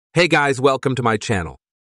Hey guys, welcome to my channel.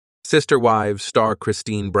 Sister Wives star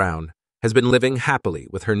Christine Brown has been living happily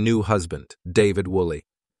with her new husband, David Woolley.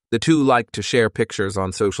 The two like to share pictures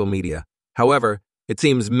on social media. However, it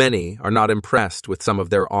seems many are not impressed with some of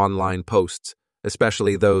their online posts,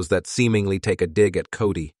 especially those that seemingly take a dig at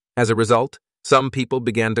Kody. As a result, some people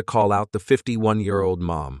began to call out the 51-year-old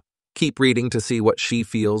mom. Keep reading to see what she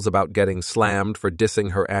feels about getting slammed for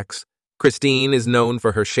dissing her ex. Christine is known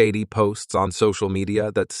for her shady posts on social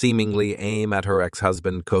media that seemingly aim at her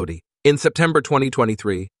ex-husband, Kody. In September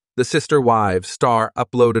 2023, the Sister Wives star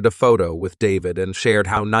uploaded a photo with David and shared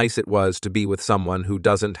how nice it was to be with someone who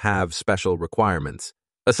doesn't have special requirements.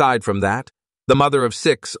 Aside from that, the mother of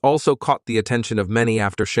six also caught the attention of many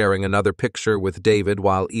after sharing another picture with David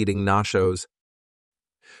while eating nachos,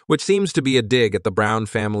 which seems to be a dig at the Brown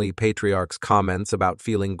family patriarch's comments about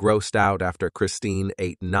feeling grossed out after Christine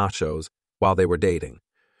ate nachos while they were dating.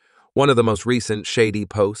 One of the most recent shady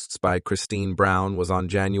posts by Christine Brown was on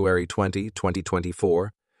January 20,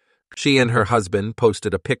 2024. She and her husband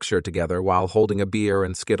posted a picture together while holding a beer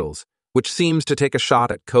and Skittles, which seems to take a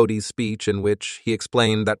shot at Kody's speech in which he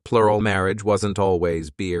explained that plural marriage wasn't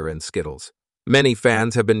always beer and Skittles. Many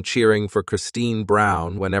fans have been cheering for Christine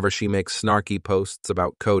Brown whenever she makes snarky posts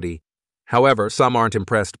about Kody. However, some aren't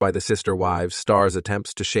impressed by the Sister Wives star's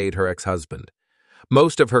attempts to shade her ex-husband.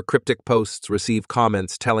 Most of her cryptic posts receive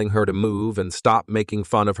comments telling her to move and stop making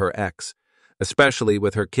fun of her ex, especially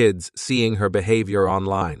with her kids seeing her behavior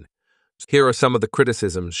online. Here are some of the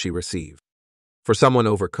criticisms she received. For someone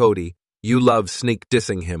over Kody, you love sneak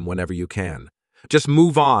dissing him whenever you can. Just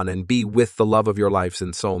move on and be with the love of your life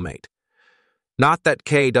and soulmate. Not that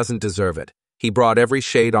Kay doesn't deserve it. He brought every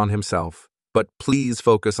shade on himself. But please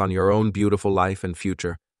focus on your own beautiful life and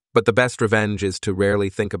future. But the best revenge is to rarely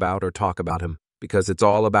think about or talk about him, because it's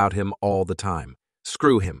all about him all the time.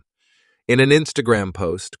 Screw him. In an Instagram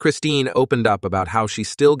post, Christine opened up about how she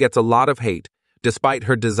still gets a lot of hate despite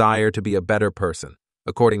her desire to be a better person.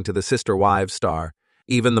 According to the Sister Wives star,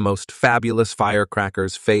 even the most fabulous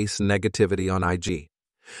firecrackers face negativity on IG.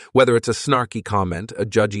 Whether it's a snarky comment, a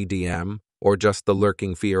judgy DM, or just the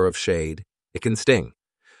lurking fear of shade, it can sting.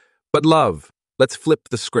 But love, let's flip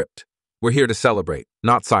the script. We're here to celebrate,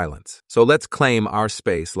 not silence. So let's claim our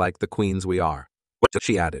space like the queens we are. What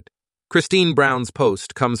she added. Christine Brown's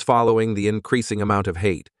post comes following the increasing amount of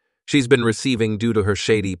hate she's been receiving due to her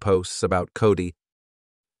shady posts about Kody.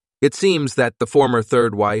 It seems that the former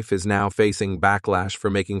third wife is now facing backlash for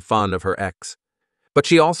making fun of her ex. But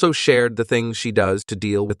she also shared the things she does to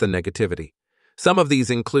deal with the negativity. Some of these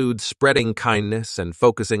include spreading kindness and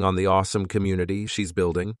focusing on the awesome community she's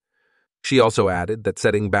building. She also added that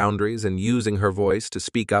setting boundaries and using her voice to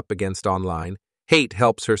speak up against online hate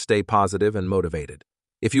helps her stay positive and motivated.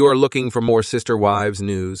 If you are looking for more Sister Wives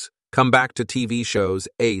news, come back to TV shows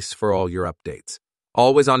Ace for all your updates.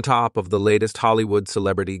 Always on top of the latest Hollywood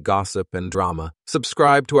celebrity gossip and drama,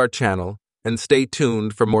 subscribe to our channel and stay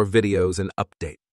tuned for more videos and updates.